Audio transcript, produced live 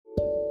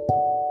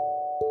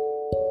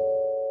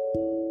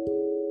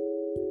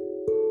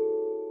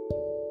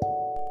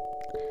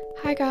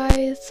Hi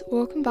guys,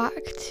 welcome back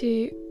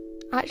to...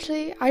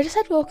 Actually, I just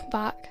said welcome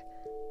back,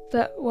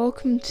 but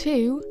welcome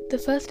to the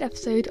first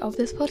episode of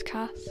this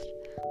podcast.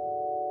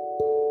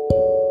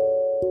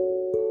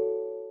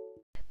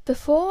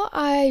 Before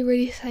I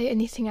really say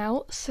anything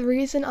else, the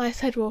reason I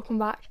said welcome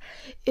back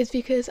is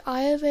because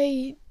I have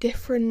a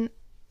different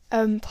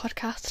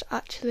podcast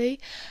actually,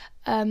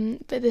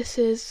 but this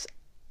is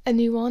a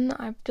new one.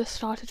 I've just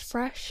started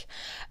fresh,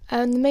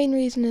 and the main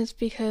reason is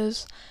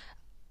because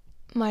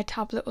my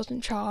tablet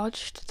wasn't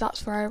charged.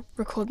 That's where I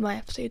record my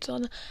episodes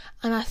on,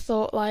 and I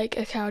thought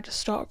okay, I'll just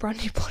start a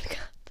brand new podcast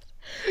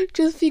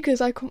just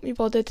because I couldn't be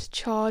bothered to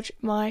charge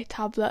my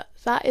tablet.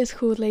 That is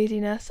called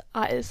laziness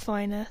at its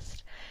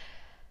finest.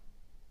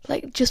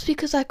 Just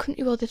because I couldn't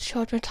be bothered to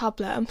charge my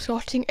tablet, I'm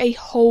starting a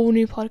whole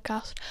new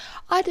podcast.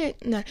 I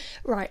don't know,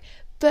 right?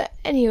 But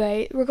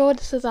anyway,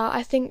 regardless of that,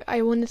 I think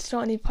I wanted to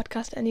start a new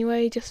podcast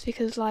anyway, just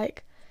because I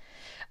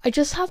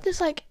just have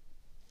this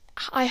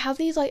I have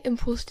these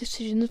impulse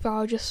decisions where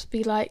I'll just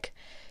be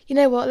you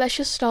know what, let's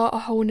just start a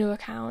whole new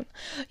account.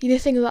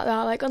 Things like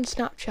that. On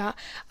Snapchat,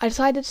 I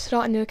decided to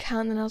start a new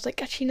account and I was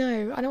actually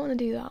no, I don't want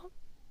to do that.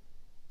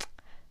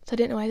 So I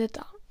didn't know I did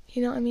that.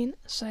 You know what I mean?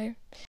 So,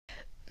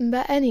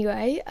 but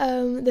anyway,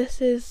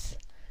 this is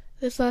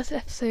the first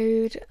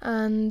episode,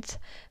 and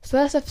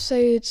first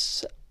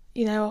episodes,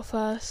 our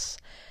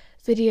first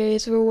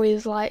videos are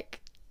always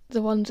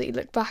the ones that you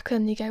look back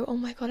and you go, oh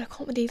my god, I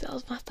can't believe that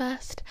was my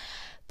first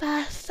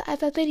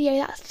ever video.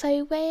 That's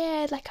so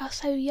weird. I was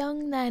so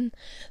young then.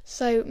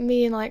 So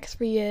me in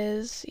 3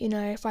 years,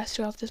 if I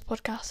still have this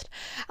podcast,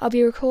 I'll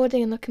be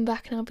recording and looking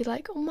back and I'll be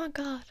oh my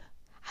god,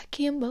 I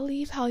can't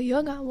believe how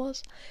young I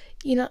was.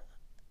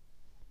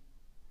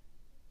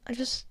 I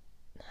just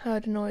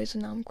heard a noise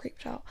and now I'm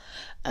creeped out.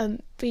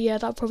 But yeah,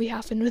 that probably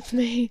happened with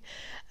me.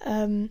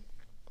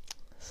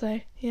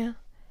 So yeah.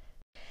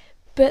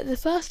 But the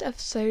first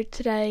episode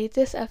today,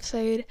 this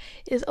episode,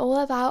 is all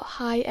about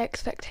high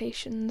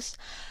expectations.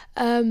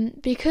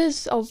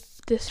 Because of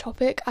this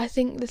topic, I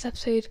think this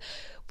episode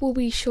will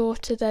be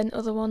shorter than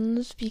other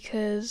ones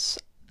because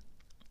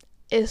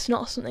it's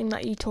not something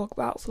that you talk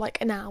about for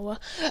an hour.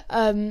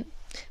 But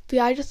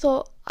yeah, I just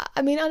thought,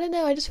 I don't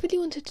know, I just really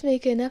wanted to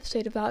make an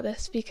episode about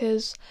this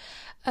because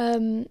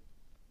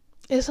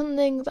it's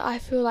something that I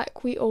feel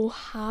we all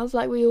have.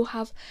 We all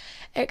have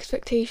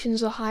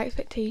expectations or high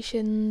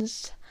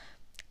expectations,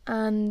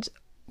 and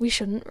we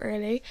shouldn't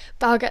really,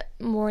 but I'll get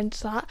more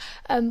into that.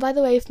 By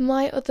the way, if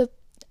my other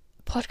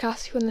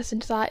podcast, if you want to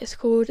listen to that, it's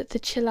called The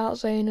Chill Out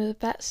Zone with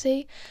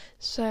Betsy,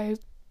 so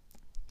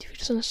if you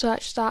just want to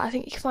search that, I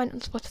think you can find it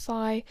on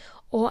Spotify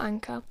or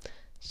Anchor,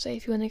 so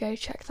if you want to go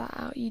check that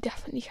out, you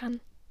definitely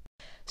can.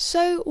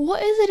 So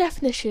what is the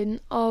definition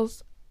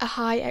of a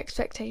high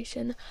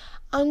expectation?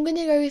 I'm going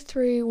to go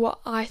through what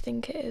I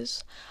think it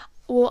is.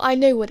 Well, I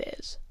know what it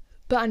is,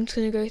 but I'm just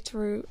going to go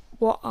through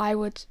what I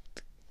would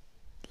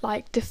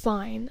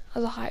define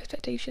as a high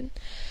expectation.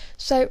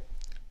 So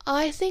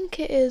I think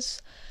it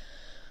is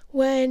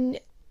when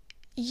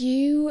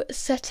you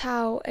set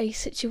out a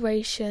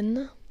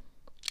situation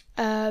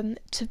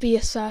to be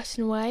a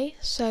certain way.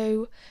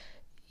 So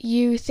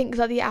you think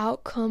that the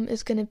outcome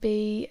is going to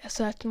be a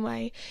certain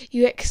way.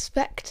 You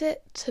expect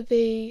it to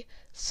be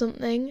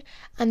something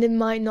and it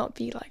might not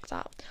be like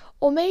that.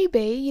 Or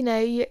maybe,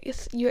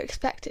 you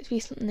expect it to be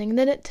something and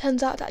then it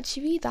turns out to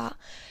actually be that.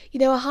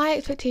 A high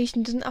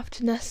expectation doesn't have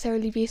to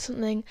necessarily be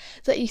something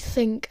that you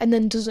think and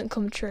then doesn't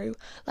come true.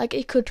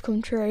 It could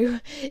come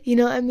true, you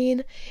know what I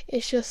mean?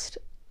 It's just,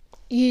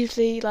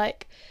 usually,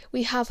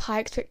 we have high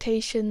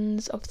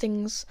expectations of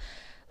things,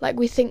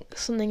 we think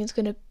something is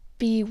going to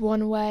be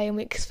one way and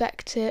we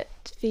expect it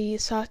to be a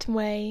certain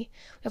way.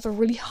 We have a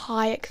really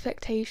high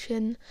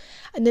expectation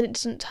and then it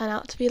doesn't turn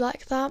out to be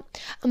like that.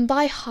 And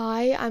by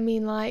high, I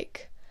mean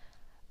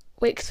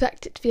we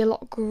expect it to be a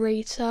lot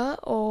greater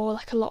or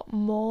a lot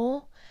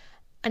more,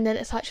 and then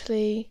it's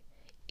actually,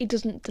 it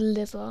doesn't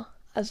deliver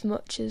as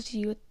much as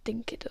you would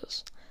think it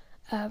does.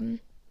 So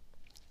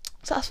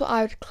that's what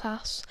I would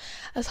class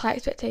as high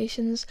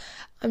expectations.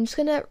 I'm just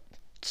gonna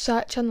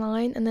search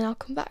online and then I'll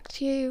come back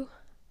to you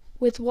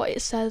with what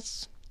it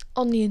says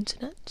on the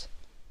internet.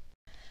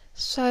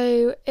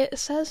 So it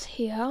says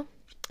here,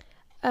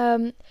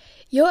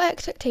 your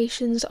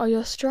expectations are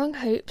your strong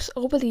hopes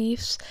or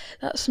beliefs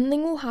that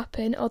something will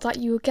happen or that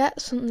you will get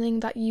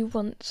something that you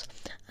want,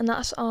 and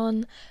that's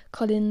on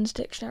Collins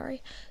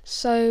Dictionary.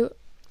 So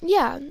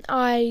yeah,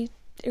 I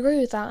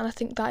agree with that, and I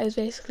think that is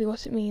basically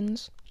what it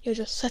means. You're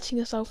just setting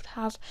yourself to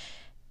have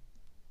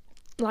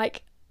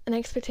an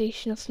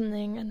expectation of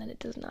something and then it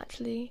doesn't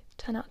actually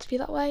turn out to be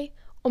that way.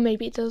 Or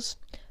maybe it does.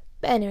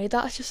 But anyway,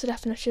 that's just a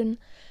definition.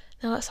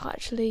 Now let's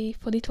actually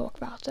fully talk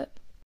about it.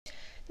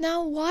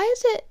 Now, why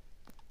is it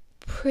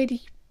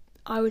pretty,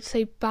 I would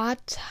say,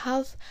 bad to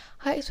have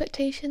high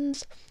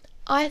expectations?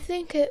 I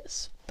think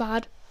it's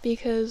bad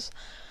because,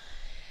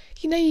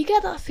 you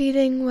get that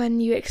feeling when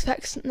you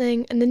expect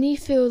something and then you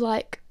feel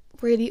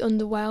really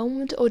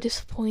underwhelmed or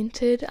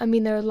disappointed.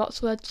 There are lots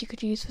of words you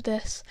could use for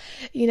this.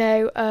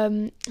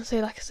 So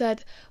like I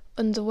said,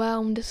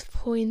 underwhelmed,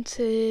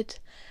 disappointed,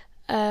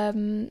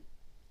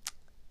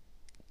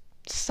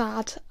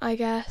 sad, I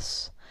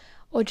guess,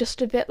 or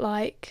just a bit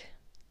like,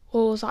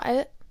 well, was that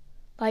it?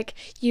 Like,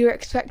 you were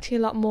expecting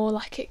a lot more,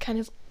 like it kind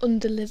of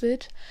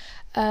undelivered.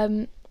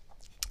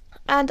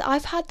 And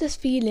I've had this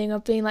feeling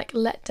of being like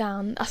let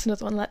down. That's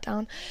another one, let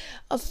down.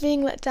 Of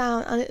being let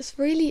down, and it's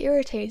really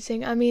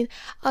irritating. I mean,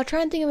 I'll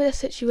try and think of a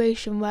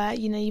situation where,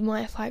 you know, you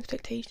might have high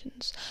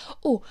expectations.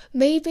 Or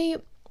maybe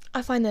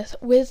I find this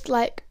with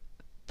like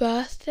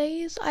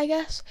birthdays, I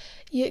guess.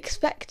 You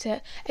expect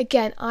it.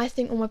 Again, I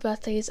think all my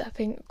birthdays have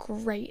been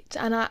great.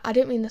 And I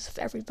don't mean this for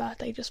every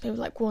birthday, just maybe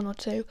like one or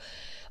two.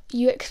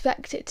 You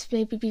expect it to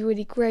maybe be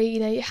really great.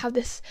 You know, you have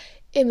this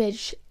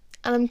image,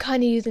 and I'm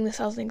kind of using this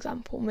as an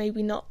example,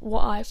 maybe not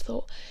what I've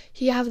thought.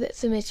 You have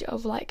this image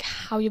of like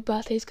how your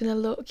birthday's going to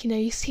look, you know,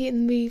 you see it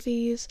in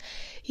movies,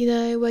 you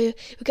know, where you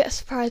get a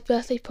surprise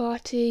birthday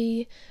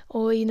party,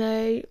 or, you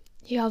know,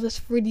 you have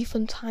this really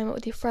fun time out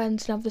with your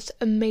friends and have this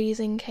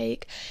amazing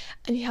cake,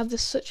 and you have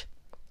this such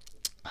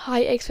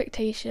high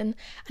expectation,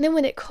 and then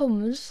when it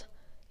comes,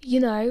 you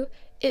know,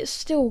 it's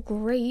still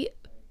great,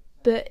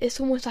 but it's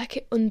almost like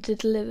it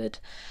under-delivered.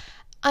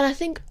 And I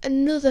think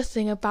another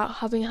thing about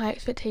having high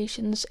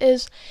expectations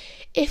is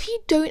if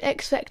you don't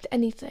expect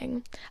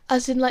anything,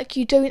 as in like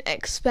you don't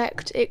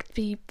expect it to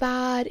be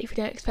bad, if you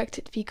don't expect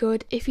it to be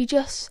good, if you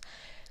just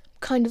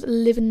kind of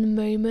live in the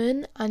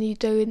moment and you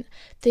don't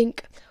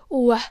think,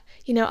 oh,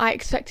 you know, I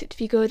expect it to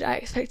be good, I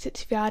expect it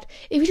to be bad.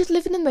 If you just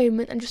live in the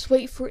moment and just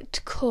wait for it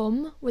to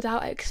come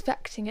without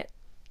expecting it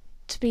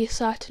to be a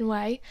certain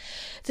way,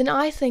 then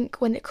I think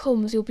when it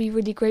comes you'll be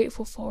really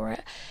grateful for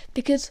it.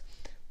 Because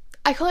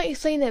I can't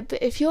explain it,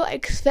 but if you're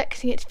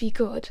expecting it to be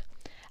good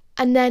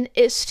and then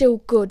it's still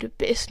good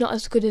but it's not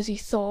as good as you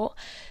thought,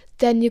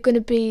 then you're going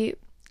to be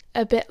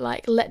a bit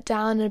like let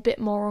down and a bit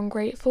more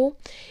ungrateful.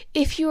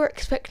 If you were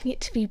expecting it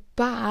to be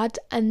bad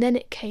and then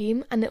it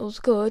came and it was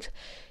good,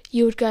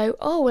 you would go,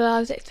 oh well, I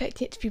was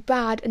expecting it to be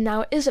bad and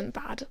now it isn't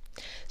bad.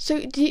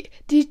 So do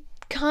you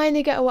kind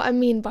of get what I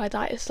mean by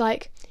that? It's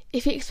like,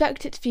 if you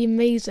expect it to be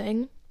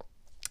amazing,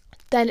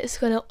 then it's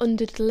going to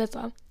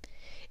under-deliver.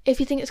 If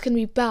you think it's going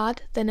to be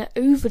bad, then it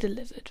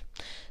over-delivered.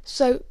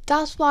 So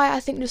that's why I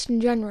think just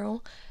in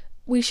general,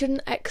 we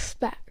shouldn't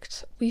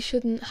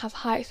have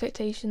high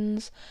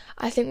expectations.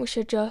 I think we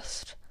should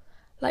just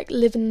like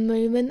live in the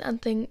moment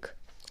and think,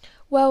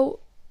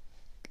 well,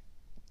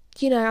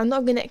 you know, I'm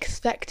not going to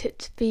expect it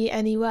to be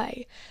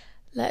anyway.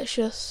 Let's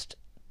just,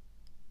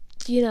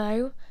 you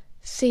know,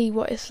 see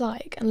what it's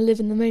like and live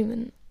in the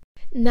moment.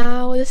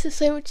 Now, this is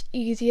so much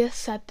easier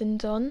said than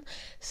done,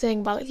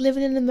 saying about like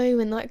living in the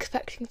moment, not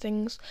expecting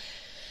things,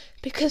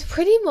 because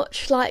pretty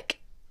much like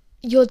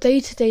your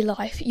day-to-day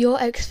life,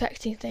 you're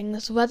expecting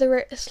things, whether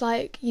it's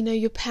like, you know,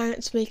 your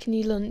parents making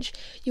you lunch,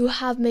 you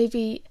have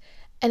maybe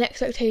an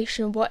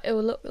expectation of what it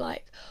will look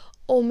like,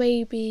 or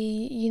maybe,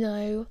 you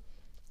know,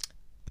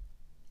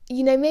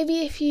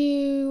 maybe if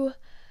you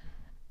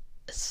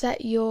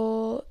set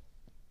your,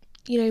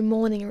 you know,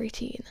 morning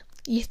routine,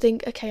 you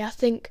think, okay, I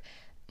think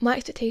my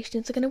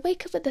expectations are going to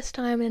wake up at this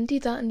time and do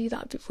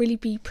that, but really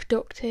be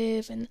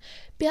productive and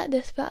be like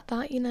this, be like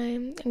that, you know,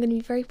 I'm going to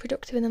be very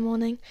productive in the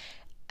morning.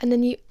 And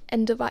then you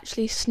end up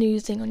actually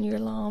snoozing on your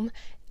alarm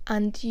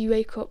and you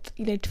wake up,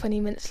 you know, 20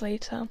 minutes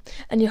later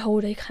and your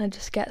whole day kind of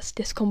just gets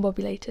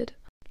discombobulated.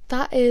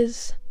 That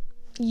is,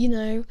 you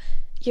know,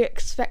 you're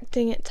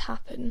expecting it to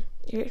happen.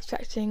 You're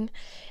expecting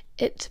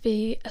it to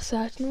be a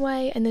certain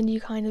way, and then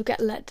you kind of get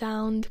let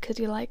down because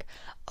you're like,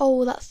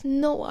 oh, that's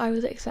not what I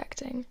was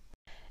expecting.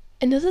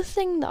 Another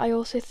thing that I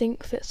also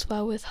think fits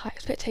well with high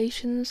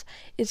expectations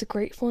is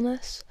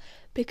gratefulness,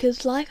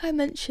 because like I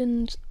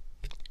mentioned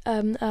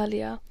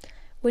earlier,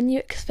 when you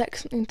expect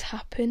something to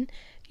happen,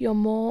 you're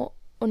more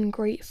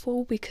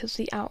ungrateful because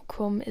the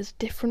outcome is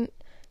different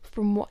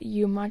from what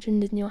you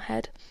imagined in your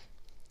head.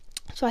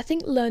 So I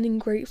think learning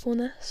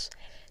gratefulness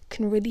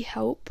can really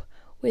help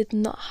with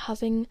not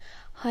having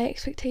high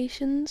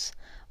expectations,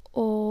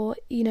 or,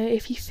 you know,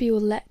 if you feel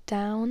let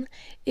down,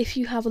 if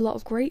you have a lot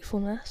of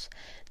gratefulness,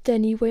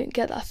 then you won't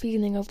get that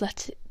feeling of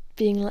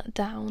being let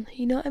down,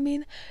 you know what I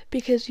mean?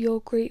 Because you're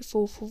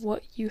grateful for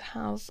what you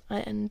have,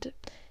 and,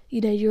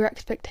 you know, your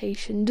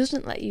expectation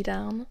doesn't let you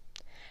down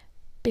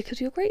because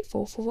you're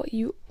grateful for what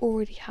you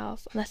already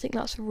have, and I think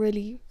that's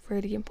really,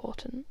 really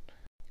important.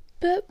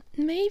 But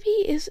maybe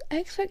is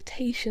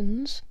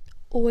expectations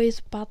always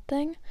a bad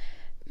thing?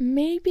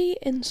 Maybe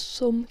in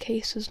some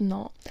cases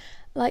not.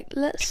 Like,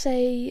 let's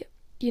say,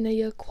 you know,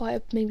 you're quite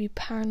a maybe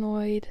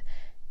paranoid,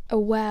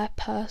 aware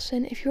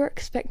person. If you're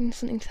expecting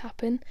something to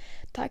happen,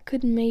 that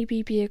could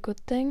maybe be a good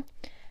thing,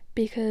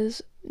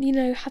 because, you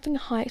know, having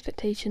high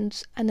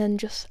expectations and then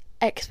just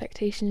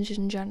expectations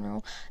in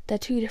general, they're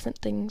two different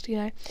things, you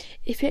know.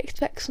 If you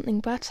expect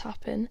something bad to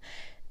happen,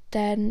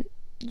 then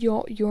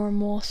you're a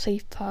more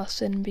safe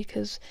person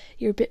because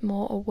you're a bit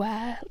more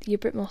aware, you're a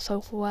bit more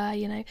self-aware,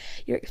 you know.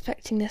 You're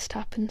expecting this to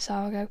happen, so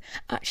I'll go,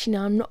 actually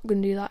no, I'm not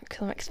going to do that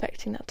because I'm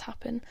expecting that to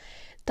happen.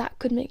 That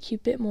could make you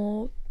a bit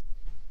more,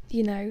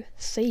 you know,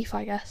 safe,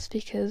 I guess,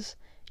 because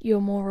you're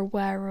more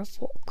aware of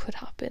what could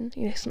happen,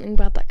 something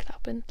bad that could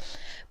happen.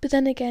 But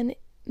then again,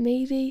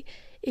 maybe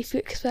if you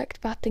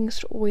expect bad things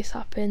to always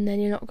happen, then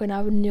you're not going to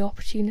have new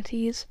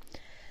opportunities.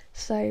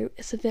 So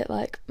it's a bit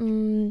like,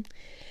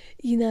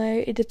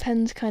 it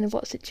depends kind of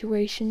what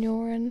situation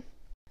you're in.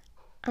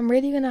 I'm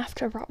really going to have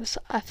to wrap this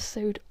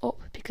episode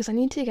up because I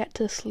need to get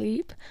to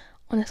sleep,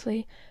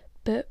 honestly.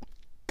 But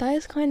that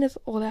is kind of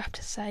all I have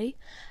to say.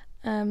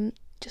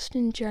 Just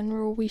in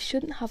general, we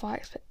shouldn't have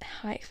high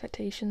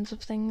expectations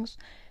of things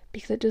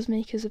because it does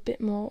make us a bit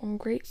more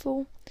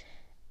ungrateful.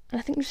 And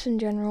I think just in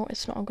general,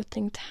 it's not a good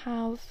thing to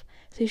have.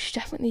 So you should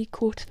definitely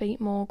cultivate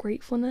more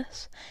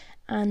gratefulness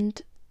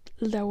and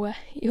lower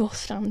your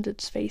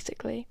standards,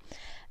 basically.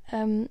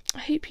 I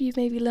hope you've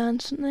maybe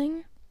learned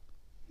something.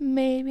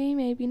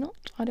 Maybe not,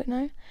 I don't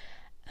know.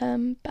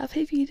 But I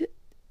hope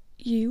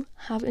you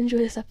have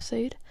enjoyed this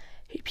episode.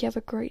 Hope you have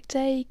a great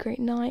day, great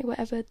night,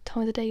 whatever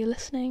time of the day you're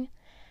listening.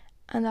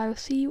 And I will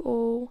see you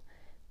all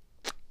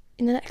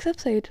in the next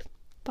episode.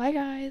 Bye,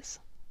 guys.